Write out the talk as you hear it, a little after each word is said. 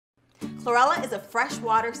Chlorella is a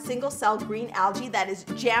freshwater, single-cell green algae that is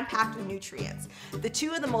jam-packed with nutrients. The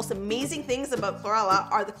two of the most amazing things about chlorella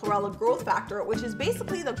are the chlorella growth factor, which is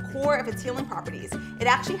basically the core of its healing properties. It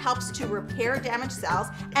actually helps to repair damaged cells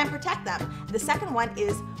and protect them. The second one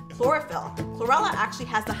is chlorophyll. Chlorella actually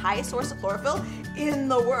has the highest source of chlorophyll in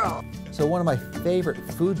the world. So one of my favorite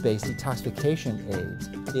food-based detoxification aids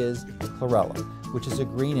is chlorella, which is a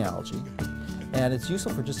green algae. And it's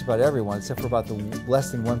useful for just about everyone, except for about the less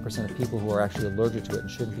than 1% of people who are actually allergic to it and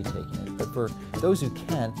shouldn't be taking it. But for those who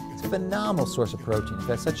can, it's a phenomenal source of protein. In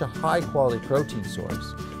fact, such a high-quality protein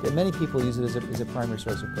source that many people use it as a primary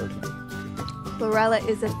source of protein. Chlorella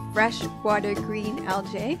is a freshwater green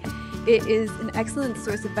algae. It is an excellent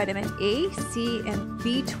source of vitamin A, C, and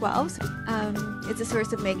B12. It's a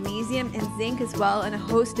source of magnesium and zinc as well, and a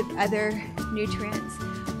host of other nutrients.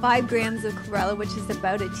 5 grams of chlorella, which is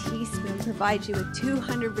about a teaspoon, provides you with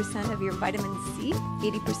 200% of your vitamin C,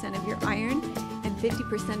 80% of your iron, and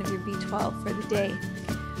 50% of your B12 for the day.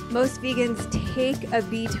 Most vegans take a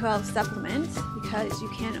B12 supplement because you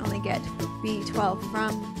can only get B12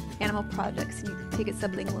 from animal products, and you take it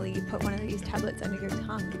sublingually. You put one of these tablets under your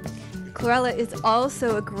tongue. Chlorella is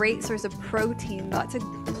also a great source of protein, lots of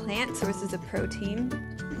plant sources of protein.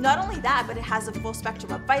 Not only that, but it has a full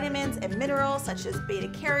spectrum of vitamins and minerals such as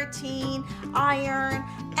beta-carotene, iron,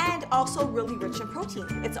 and also really rich in protein.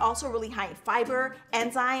 It's also really high in fiber,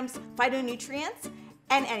 enzymes, phytonutrients,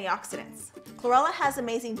 and antioxidants. Chlorella has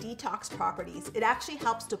amazing detox properties. It actually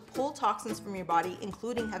helps to pull toxins from your body,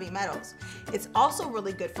 including heavy metals. It's also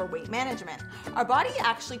really good for weight management. Our body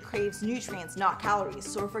actually craves nutrients, not calories.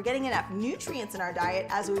 So if we're getting enough nutrients in our diet,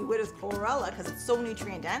 as we would with chlorella, because it's so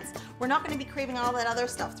nutrient dense, we're not going to be craving all that other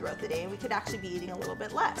stuff throughout the day, and we could actually be eating a little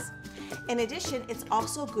bit less. In addition, it's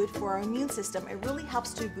also good for our immune system. It really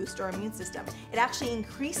helps to boost our immune system. It actually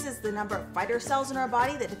increases the number of fighter cells in our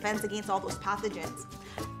body that defends against all those pathogens.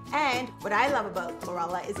 And what I love about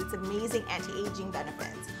chlorella is its amazing anti-aging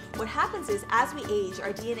benefits. What happens is, as we age,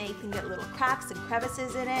 our DNA can get little cracks and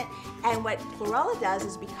crevices in it, and what chlorella does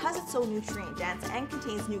is, because it's so nutrient dense and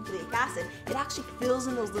contains nucleic acid, it actually fills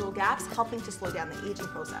in those little gaps, helping to slow down the aging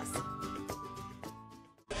process.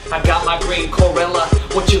 I got my green chlorella,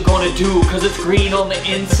 what you gonna do? Cause it's green on the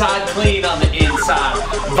inside, clean on the inside.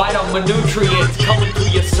 Vitamin nutrients coming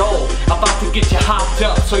through your soul. About to get you hopped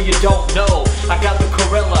up so you don't know. I got the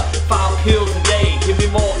chlorella, 5 pills a day. Give me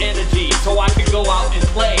more energy so I can go out and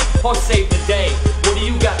play or save the day. What do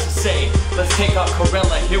you got to say? Let's take our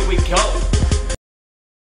chlorella